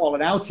they may call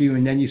it out to you.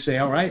 And then you say,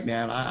 all right,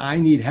 man, I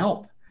need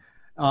help.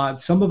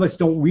 Some of us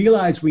don't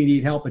realize we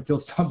need help until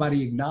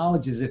somebody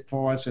acknowledges it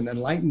for us and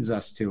enlightens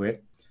us to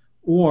it,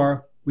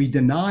 or we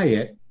deny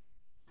it,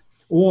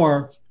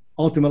 or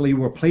ultimately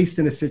we're placed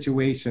in a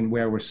situation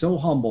where we're so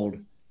humbled,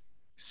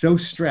 so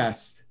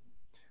stressed,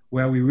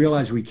 where we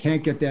realize we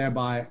can't get there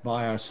by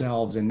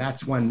ourselves. And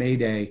that's when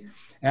Mayday,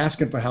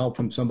 asking for help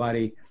from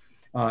somebody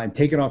and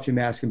taking off your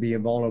mask and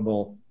being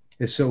vulnerable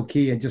is so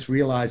key. And just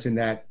realizing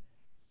that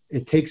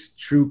it takes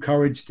true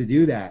courage to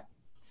do that.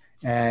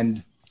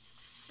 And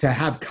to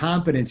have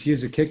confidence,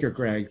 here's a kicker,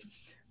 Greg.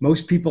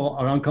 Most people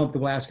are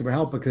uncomfortable asking for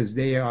help because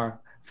they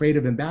are afraid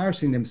of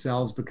embarrassing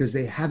themselves because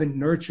they haven't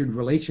nurtured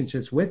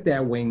relationships with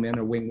their wingmen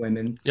or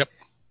wingwomen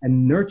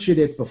and nurtured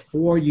it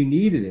before you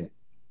needed it.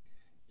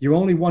 You're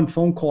only one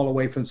phone call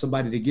away from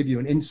somebody to give you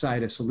an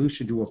insight, a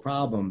solution to a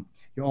problem.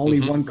 You're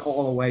only one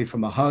call away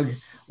from a hug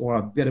or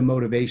a bit of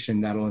motivation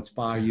that'll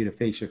inspire you to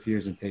face your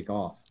fears and take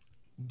off.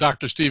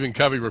 Dr. Stephen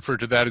Covey referred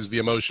to that as the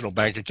emotional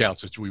bank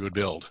accounts that we would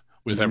build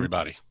with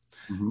everybody.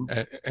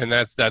 And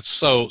that's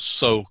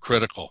so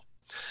critical.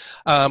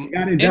 You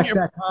got to invest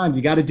that time.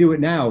 You got to do it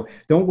now.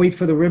 Don't wait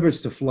for the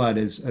rivers to flood,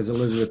 as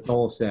Elizabeth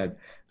Toll said,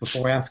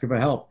 before asking for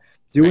help.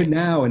 Do it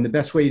now. And the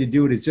best way to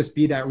do it is just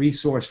be that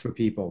resource for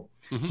people.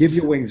 Give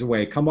your wings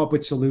away. Come up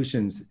with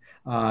solutions.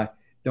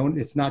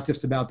 It's not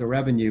just about the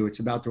revenue. It's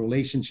about the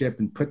relationship,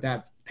 and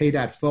pay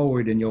that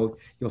forward, and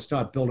you'll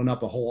start building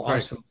up a whole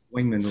arsenal of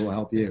wingmen that will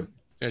help you.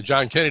 Yeah,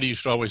 John Kennedy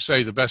used to always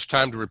say the best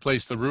time to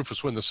replace the roof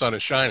is when the sun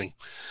is shining.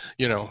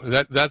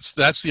 That's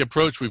the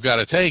approach we've got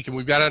to take, and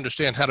we've got to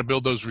understand how to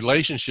build those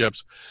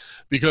relationships,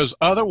 because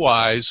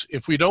otherwise,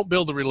 if we don't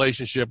build the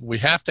relationship, we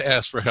have to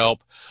ask for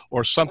help,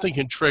 or something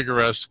can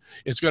trigger us.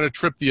 It's going to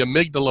trip the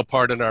amygdala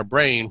part in our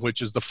brain, which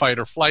is the fight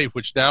or flight,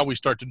 which now we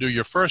start to do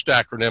your first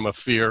acronym of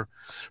fear,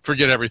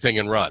 forget everything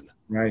and run.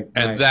 Right.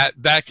 And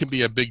that can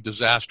be a big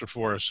disaster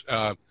for us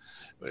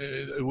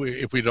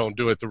if we don't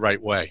do it the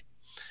right way.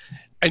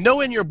 I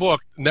know in your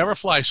book, Never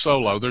Fly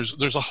Solo,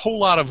 there's a whole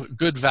lot of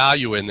good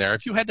value in there.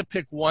 If you had to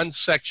pick one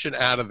section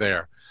out of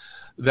there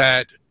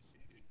that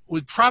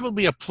would probably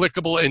be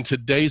applicable in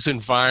today's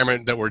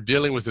environment that we're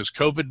dealing with, this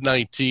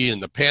COVID-19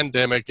 and the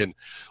pandemic, and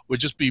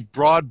would just be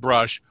broad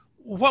brush,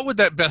 what would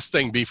that best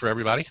thing be for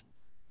everybody?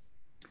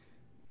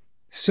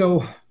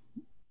 So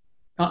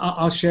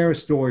I'll share a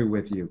story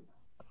with you.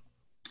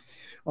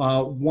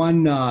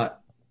 One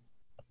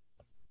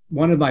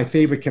one of my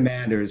favorite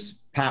commanders,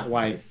 Pat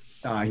White,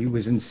 he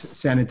was in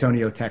San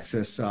Antonio,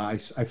 Texas. I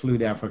flew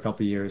there for a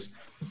couple of years.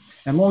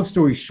 And long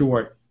story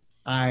short,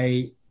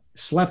 I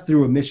slept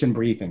through a mission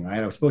briefing,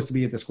 right? I was supposed to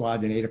be at the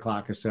squadron at 8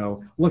 o'clock or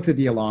so, looked at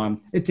the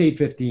alarm. It's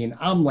 8:15.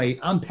 I'm late.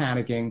 I'm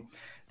panicking.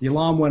 The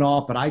alarm went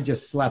off, but I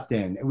just slept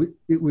in.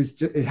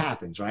 It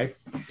happens, right?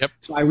 Yep.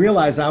 So I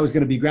realized I was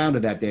going to be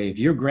grounded that day. If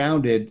you're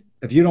grounded,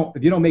 if you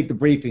don't make the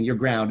briefing, you're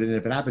grounded. And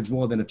if it happens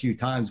more than a few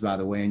times, by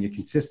the way, and you're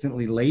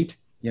consistently late,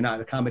 you're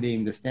not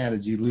accommodating the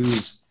standards, you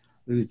lose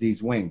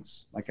these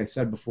wings. Like I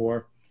said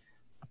before,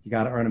 you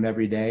got to earn them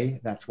every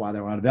day. That's why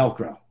they're on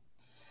Velcro.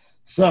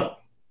 So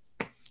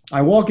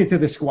I walk into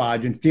the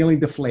squadron feeling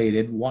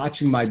deflated,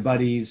 watching my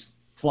buddies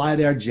fly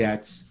their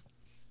jets.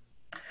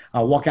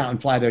 I'll walk out and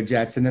fly their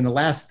jets. And then the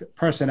last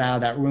person out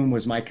of that room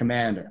was my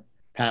commander,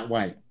 Pat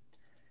White.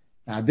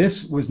 Now,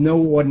 this was no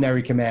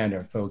ordinary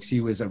commander, folks. He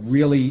was a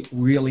really,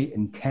 really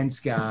intense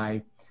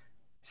guy,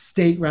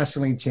 state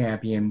wrestling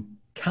champion,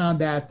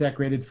 combat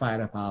decorated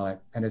fighter pilot,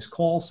 and his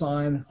call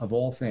sign of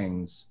all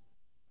things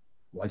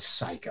was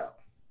Psycho.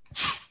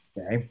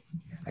 Okay?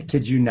 I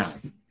kid you not.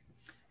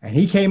 And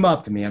he came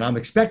up to me, and I'm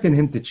expecting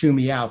him to chew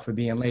me out for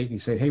being late. And he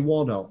said, "Hey,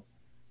 Waldo,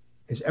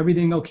 is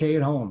everything okay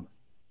at home?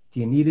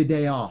 Do you need a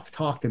day off?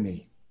 Talk to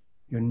me.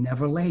 You're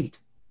never late.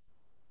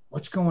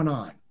 What's going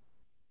on?"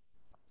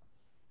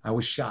 I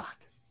was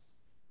shocked.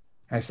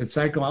 I said,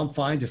 "Psycho, I'm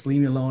fine. Just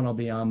leave me alone. I'll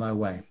be on my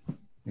way."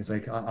 He's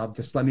like, I'll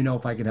just let me know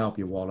if I can help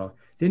you, Waldo.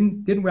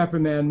 Didn't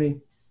reprimand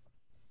me.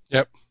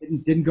 Yep.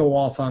 Didn't go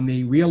off on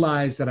me.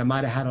 Realized that I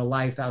might have had a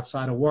life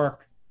outside of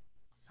work,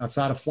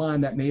 outside of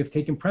flying, that may have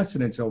taken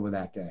precedence over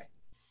that day.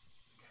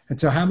 And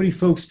so how many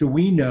folks do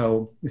we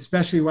know,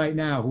 especially right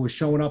now, who are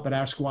showing up at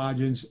our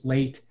squadrons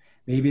late?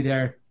 Maybe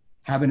they're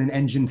having an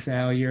engine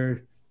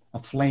failure, a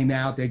flame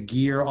out, their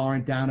gear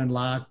aren't down and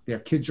locked, their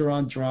kids are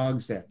on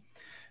drugs, they're,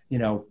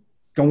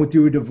 going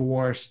through a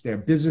divorce, their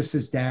business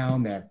is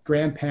down, their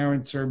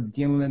grandparents are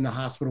dealing in the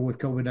hospital with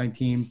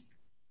COVID-19.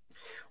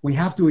 We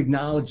have to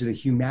acknowledge the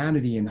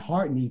humanity and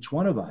heart in each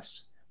one of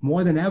us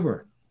more than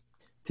ever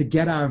to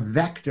get our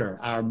vector,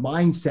 our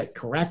mindset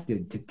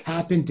corrected, to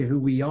tap into who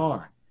we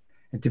are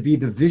and to be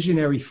the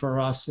visionary for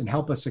us and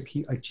help us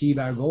achieve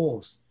our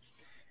goals.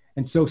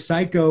 And so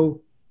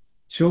Psycho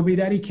showed me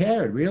that he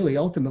cared, really,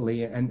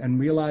 ultimately, and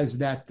realized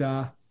that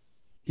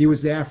he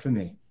was there for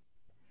me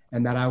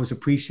and that I was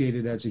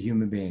appreciated as a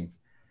human being.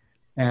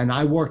 And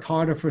I worked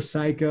harder for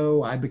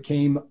Psycho. I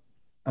became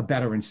a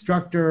better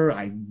instructor.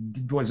 I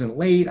wasn't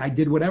late. I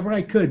did whatever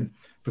I could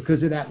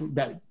because of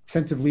that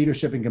sense of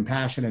leadership and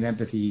compassion and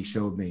empathy he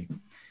showed me.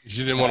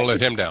 You didn't want to let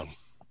him down.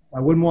 I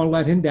wouldn't want to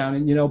let him down.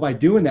 And, by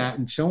doing that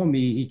and showing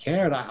me he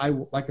cared, I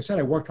like I said,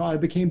 I worked hard. I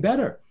became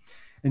better.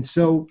 And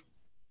so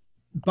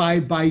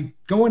by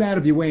going out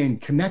of your way and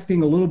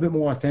connecting a little bit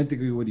more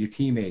authentically with your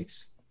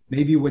teammates,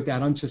 maybe with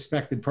that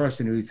unsuspected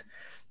person who's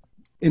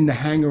in the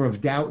hangar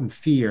of doubt and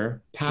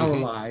fear,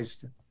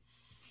 paralyzed,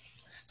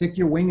 stick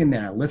your wing in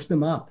there, lift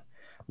them up.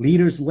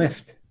 Leaders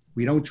lift.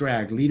 We don't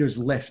drag. Leaders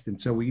lift.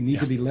 And so we need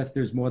to be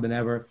lifters more than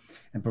ever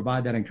and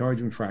provide that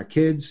encouragement for our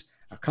kids,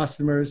 our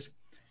customers,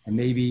 and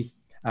maybe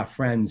our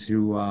friends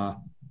who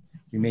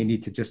we may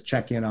need to just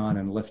check in on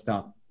and lift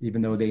up,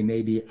 even though they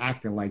may be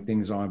acting like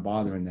things aren't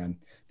bothering them.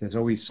 There's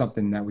always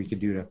something that we could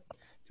do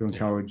to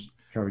encourage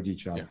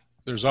each other. Yeah.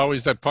 There's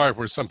always that part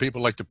where some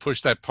people like to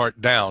push that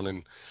part down,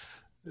 and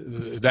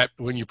that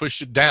when you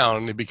push it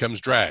down, it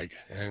becomes drag.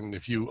 And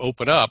if you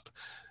open up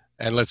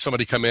and let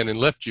somebody come in and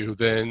lift you,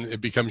 then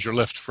it becomes your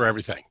lift for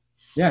everything.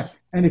 Yeah.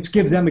 And it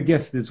gives them a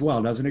gift as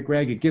well, doesn't it,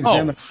 Greg? It gives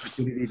them an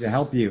opportunity to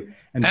help you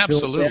and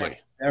absolutely fill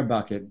their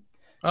bucket.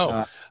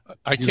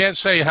 I can't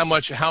say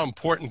how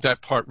important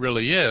that part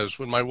really is.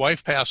 When my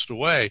wife passed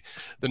away,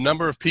 the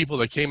number of people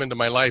that came into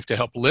my life to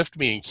help lift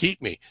me and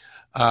keep me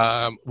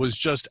was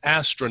just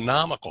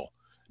astronomical.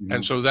 Mm-hmm.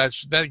 And so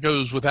that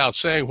goes without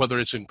saying, whether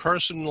it's in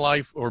personal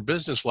life or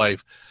business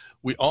life,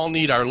 we all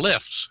need our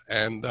lifts.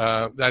 And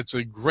that's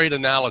a great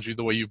analogy,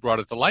 the way you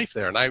brought it to life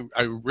there. And I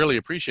really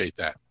appreciate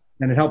that.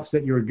 And it helps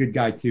that you're a good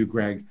guy too,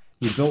 Greg.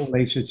 You build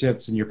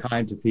relationships and you're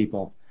kind to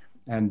people.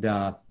 And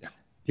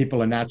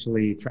people are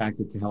naturally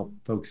attracted to help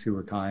folks who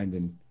are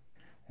kind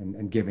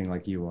and giving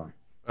like you are.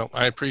 Well,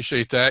 I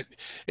appreciate that.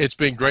 It's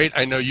been great.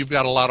 I know you've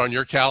got a lot on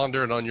your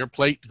calendar and on your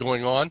plate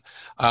going on.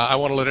 I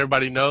want to let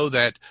everybody know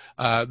that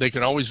they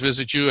can always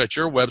visit you at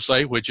your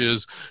website, which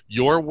is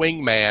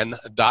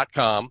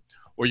yourwingman.com,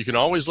 or you can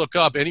always look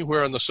up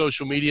anywhere on the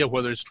social media,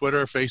 whether it's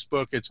Twitter or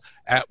Facebook, it's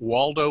at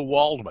Waldo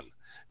Waldman.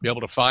 Be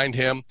able to find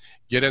him,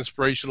 get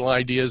inspirational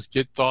ideas,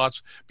 get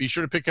thoughts. Be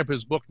sure to pick up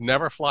his book,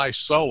 Never Fly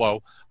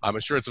Solo. I'm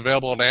sure it's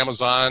available on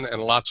Amazon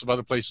and lots of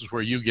other places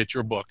where you get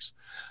your books.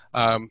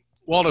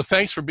 Waldo,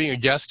 thanks for being a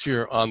guest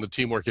here on the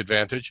Teamwork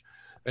Advantage.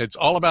 It's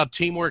all about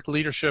teamwork,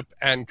 leadership,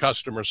 and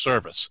customer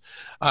service.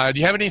 Do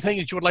you have anything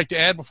that you would like to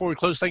add before we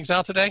close things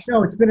out today?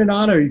 No, it's been an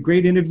honor.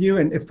 Great interview.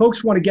 And if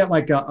folks want to get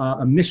like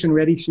a Mission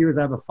Ready series,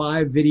 I have a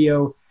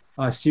 5-video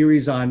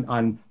series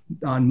on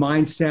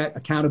mindset,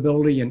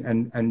 accountability,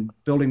 and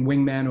building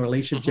wingman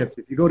relationships.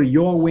 If you go to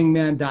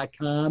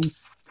yourwingman.com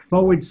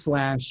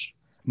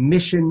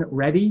 /mission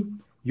ready,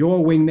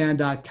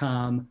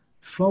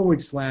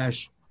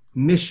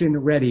 yourwingman.com/mission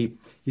ready.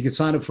 You can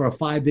sign up for a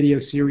 5-video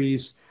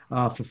series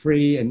for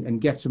free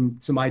and get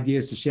some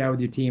ideas to share with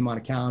your team on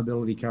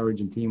accountability,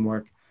 courage, and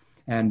teamwork.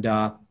 And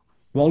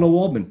Waldo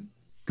Waldman,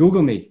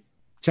 Google me,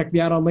 check me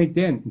out on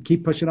LinkedIn, and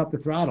keep pushing up the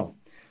throttle.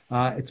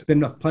 It's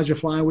been a pleasure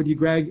flying with you,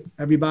 Greg.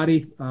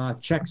 Everybody,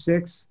 check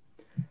 6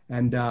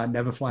 and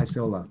never fly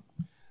solo.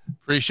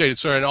 Appreciate it,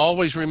 sir. And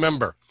always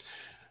remember,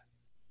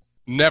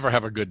 never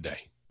have a good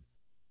day.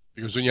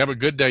 Because when you have a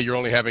good day, you're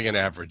only having an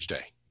average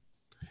day.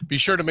 Be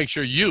sure to make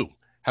sure you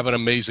have an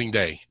amazing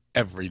day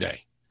every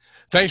day.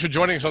 Thanks for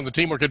joining us on the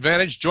Teamwork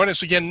Advantage. Join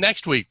us again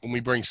next week when we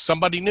bring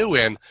somebody new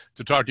in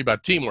to talk to you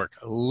about teamwork,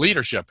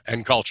 leadership,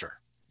 and culture.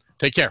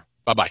 Take care.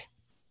 Bye-bye.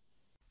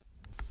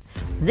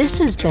 This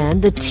has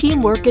been the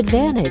Teamwork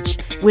Advantage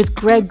with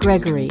Greg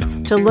Gregory.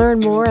 To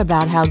learn more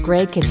about how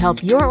Greg can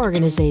help your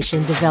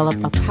organization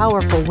develop a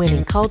powerful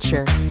winning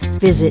culture,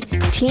 visit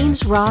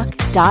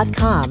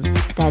teamsrock.com.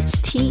 That's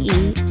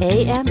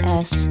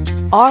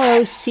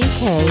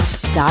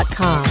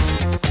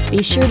TEAMSROCK.com.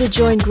 Be sure to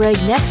join Greg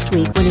next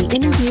week when he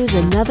interviews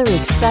another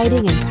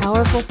exciting and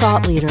powerful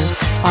thought leader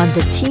on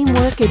the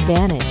Teamwork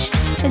Advantage.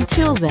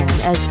 Until then,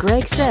 as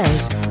Greg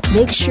says,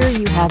 make sure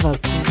you have a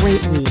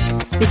great week,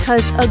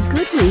 because a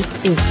good week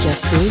is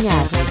just being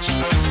average.